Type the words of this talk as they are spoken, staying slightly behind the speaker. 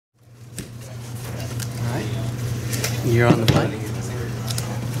You're on the play.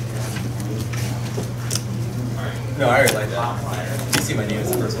 No, I already like that. You see my name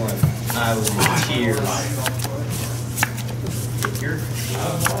as the first one. I was in tears. You're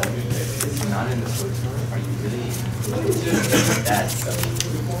not in the first one? Are you really? That's so.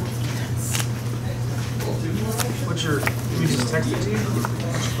 What's your, you just text it to you?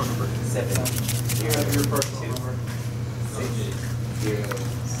 What's your phone number? 7. You have your personal number. 6 0 6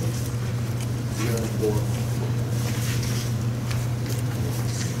 0 4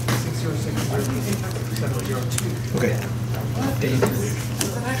 6060702. Okay.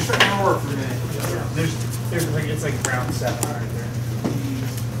 It's an extra hour for me. There's like it's like round 7 right there.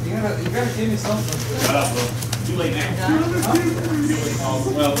 You gotta give me something. Shut up, bro. Too late now.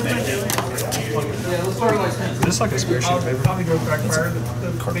 Well, Yeah, let's start like 10. Is this like a spare sheet of paper? Probably go backfire the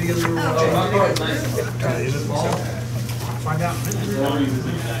videos we were watching. Find out in a minute.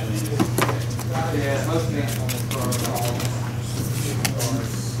 Yeah, most nationals are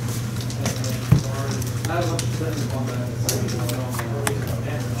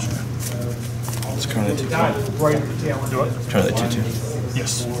It's kind of right at the tail end. try that 2-2.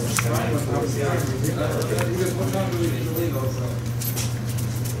 Yes.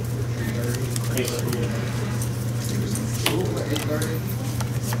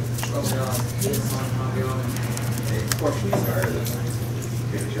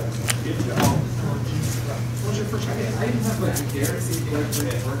 What's your first idea? I didn't have like a guarantee to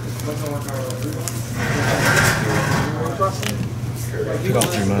Pick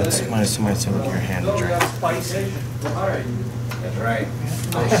off 3 minutes. Minus 2 minutes to look at your hand and drink. That's right.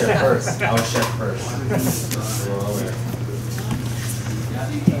 I was chef first. I was chef first.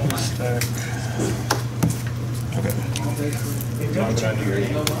 Stack. Okay.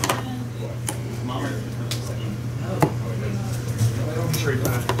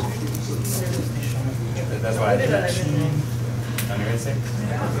 That's why I did that. On your instinct?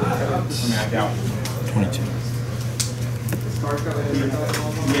 I'm down. 22.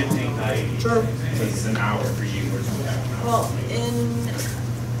 Sure. It's an hour for you or something. Well,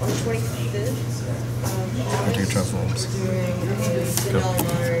 on the 25th, Go to your truffle homes. we're doing a $10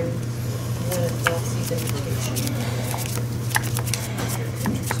 modern one at Boxy's invitation.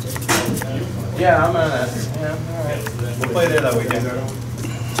 Yeah, I'm on that. Yeah, alright. We'll play there that weekend.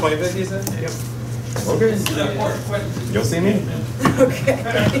 25th, you said? Yep. Okay. You'll see me. Okay.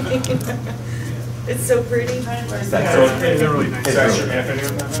 It's so pretty. They're really nice.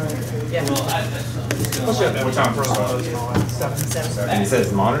 Yeah. What time for us? 7. And he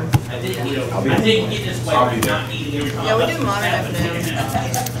says modern? I didn't get this way. I'll be there. Yeah, we do modern afternoon.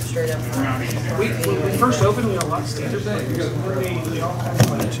 Straight up. When we first opened, we had a lot of standard day. We all kind of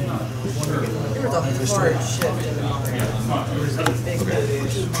like changed. There was a hard shift in the modern. It was a big I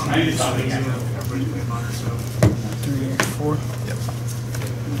just thought we had Everybody's playing modern, so 3, 4. Yep.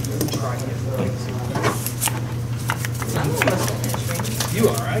 try it. I'm almost finished. You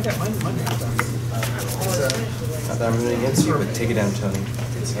are. I got mine Monday. Not that I'm really against you, but take it down, Tony. I'll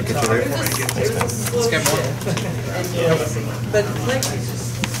get you later. It was a slow shift. But Lexi's just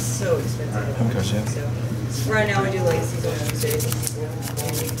so expensive. Coach, yeah. So right now we do like season Wednesdays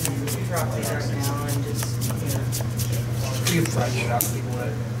and we drop these right now and just, You can try shit out for people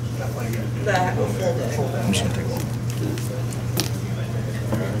that play good. that full day. I'm just gonna take one.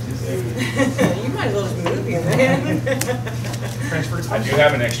 You might as well just move here, man. Transfer to I do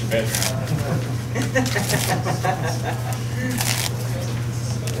have an extra bedroom.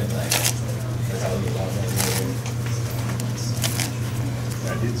 I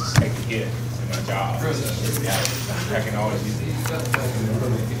did just take a hit in my job. So, I can always use it.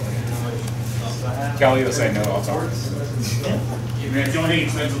 Kelly will say no, I'll talk. It's the only thing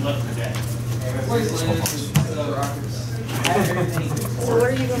expensive left for that. So what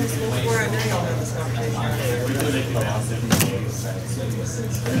are you going to school for? I know y'all have this conversation earlier.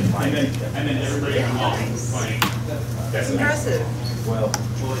 And then everybody in the mall was playing. That's impressive. Well,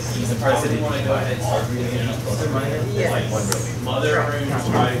 he's a varsity. Yes.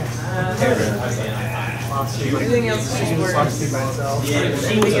 Everything else is just work.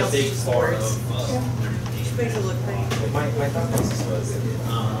 Everything else is just sports. Which makes it look pretty. My thought process was,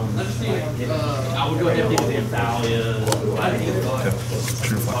 I would go ahead and pick the Thalia.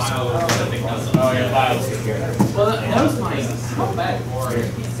 True flex. Oh, yeah, Lyle's Well, that was my come back for it.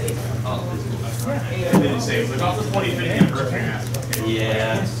 And then you say, look off the 2050 anniversary.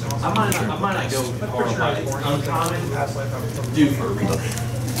 Yeah. I might not go hard by uncommon. Do for a reason.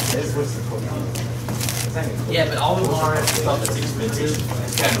 Yeah, but all the modern stuff that's expensive is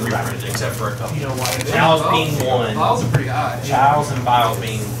kind of reprinted, except for a couple. You know why Chow's being one. Files are pretty high. Chow's and Biles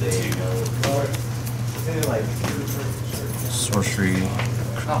being the two. Sorcery,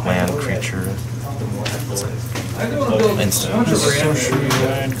 land, creature. Instant. Sorcery,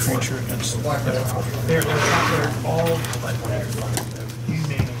 land, creature, instant. They're all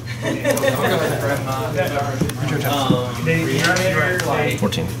using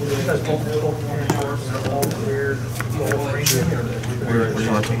 14. Where do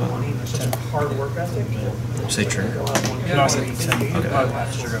you want to take that? hard work ethic. Say true. No, I said 10. Okay.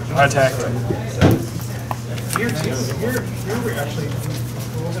 I attacked. Here we're actually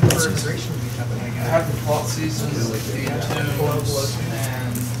looking for integration to be happening. I have the plot seasons, the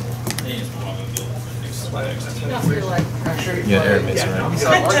Not feel like Yeah, air bits, right?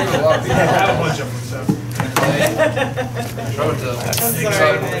 I have a bunch of them, so. I'm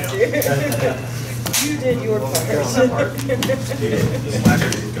sorry, Matthew. You did your part.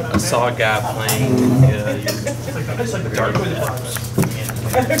 I saw a guy playing Dark Maps.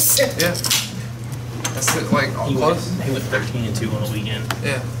 Yeah. That's it, like, all close? He went 13-2 on a weekend.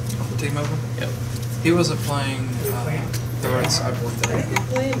 Yeah. Team over? Yep. He wasn't playing the right sideboard though.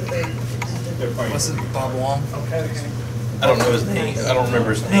 Was it Bob Wong? I don't know his name. I don't remember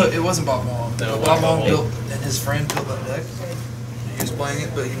his No, name. it wasn't Bob Wong. No, it Bob wasn't Wong Bob built, and his friend built that deck. He was playing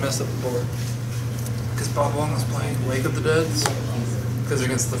it, but he messed up the board. Because Bob Wong was playing Wake of the Deads. Because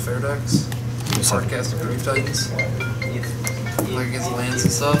against the fair decks, hardcast and Grave Titans. Like against lands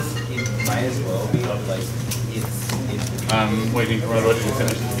and stuff. Might as well be like I'm waiting for everybody to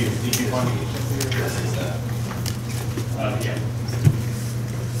finish the PPTQ one. Yeah.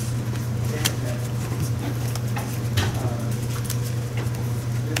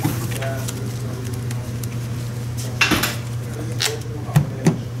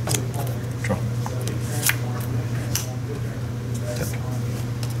 Draw.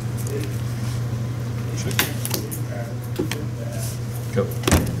 Go.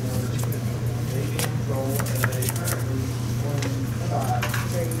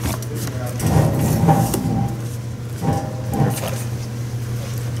 You're 5.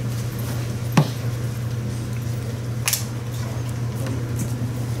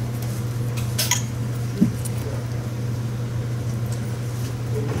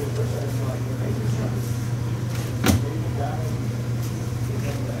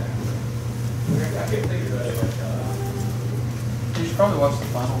 You should probably watch the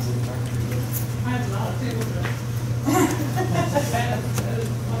finals of the tournament.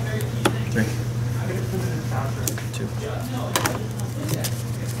 3. 2.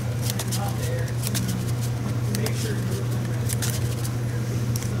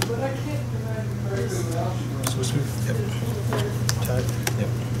 Swiss move. Yep. Tag. Yep.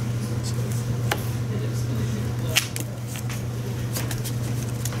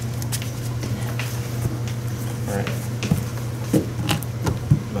 Alright.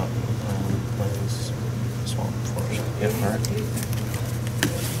 Mountain, plains, swamp, forest. Yep, alright.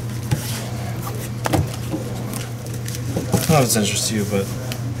 I don't know if it's interest to you, but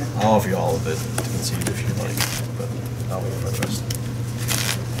I'll offer you all of it to concede if you'd like, but I'll wait for the rest.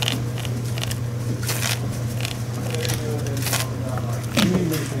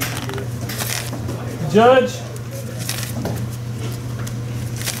 Judge.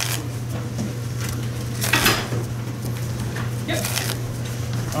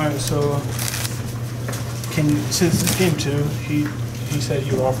 All right, so since this game 2, he said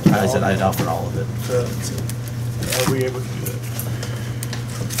you offered. I said I'd offer all of it. So, are we able to do that?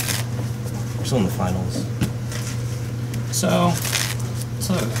 We're still in the finals. So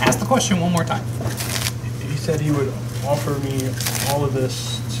ask the question one more time. He said he would offer me all of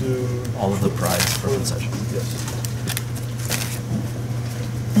this to. All of the prize for concession. Yes.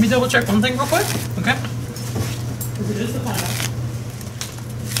 Let me double check one thing real quick, okay? Because it is the final.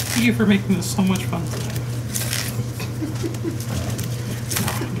 Thank you for making this so much fun today.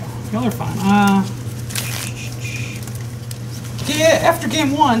 Y'all are fine. Yeah, after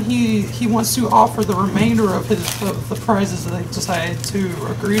game 1, he wants to offer the remainder of the prizes that they decided to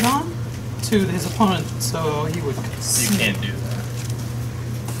agreed on to his opponent, so he would. You can't do that.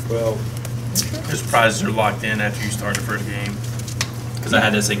 Well, his prizes are locked in after you start the first game. Because I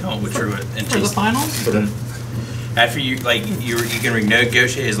had this thing home with Truett and For the finals? after you you can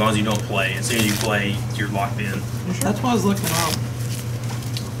renegotiate as long as you don't play. As soon as you play, you're locked in. That's why I was looking up.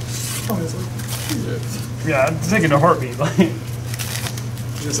 Yeah, I'm taking a heartbeat. Like.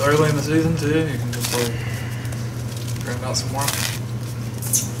 Just early in the season too, you can just like grind out some more.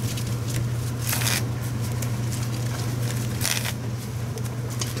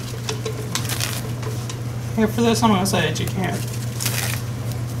 Here for this, I'm gonna say that you can't.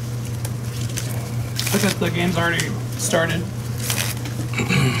 Because the game's already started.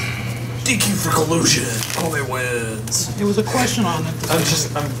 DQ for collusion. Kobe wins. It was a question on it.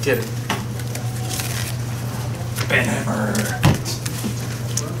 I'm kidding. Banhammer.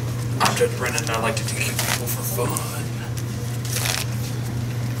 I'm Judge Brennan. I like to DQ people for fun.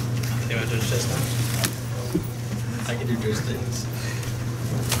 I can do those things.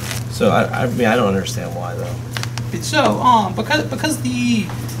 So I mean I don't understand why though. So, because the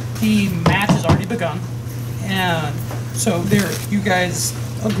match has already begun, and so you guys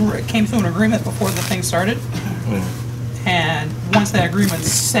came to an agreement before the thing started, and once that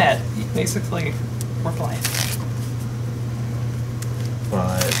agreement's set, basically, we're playing.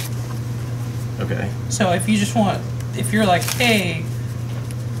 Right. Okay. So if you just want, if you're like, hey,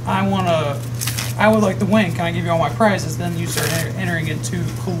 I would like to win, can I give you all my prizes? Then you start entering into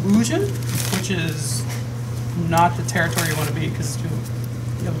collusion, which is not the territory you want to be, because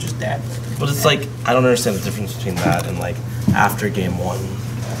you'll just dad. But it's like I don't understand the difference between that and like after game 1.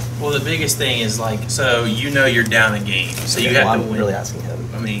 Well, the biggest thing is like, so you know you're down a game, so you have to I'm win. really asking him.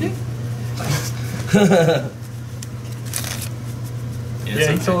 I mean,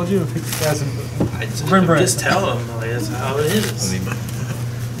 Yeah, he told you. He hasn't. just tell him like, that's how it is. I mean,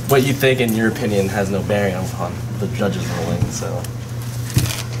 what you think in your opinion has no bearing on the judge's ruling. So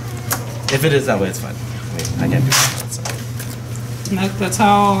if it is that way, it's fine. I mean, I can't do that. So. And that's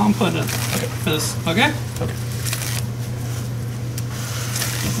how I'm putting it. Okay. For this, okay? Okay.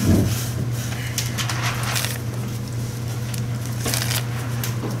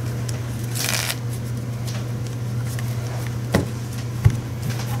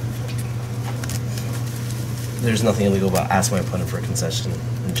 There's nothing illegal about asking my opponent for a concession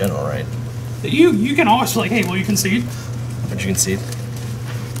in general, right? You can always be like, hey, will you concede? Would you concede?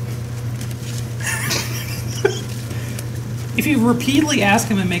 If you repeatedly ask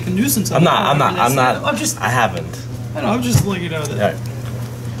him and make a nuisance of I'm him, not. I haven't. don't know, I'm just letting you know All that. right.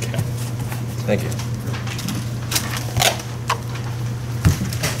 Okay. Thank you.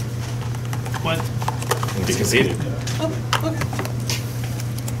 What? You conceded. Oh, okay.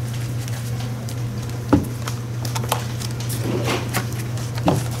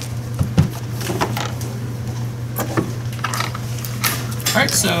 Alright,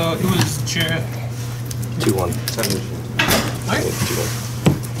 so it was 2-1. Alright. 2-1.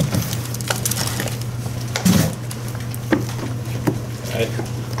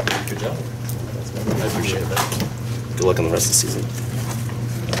 Good job. I appreciate that. Good luck on the rest of the season.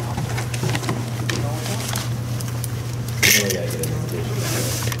 Yeah.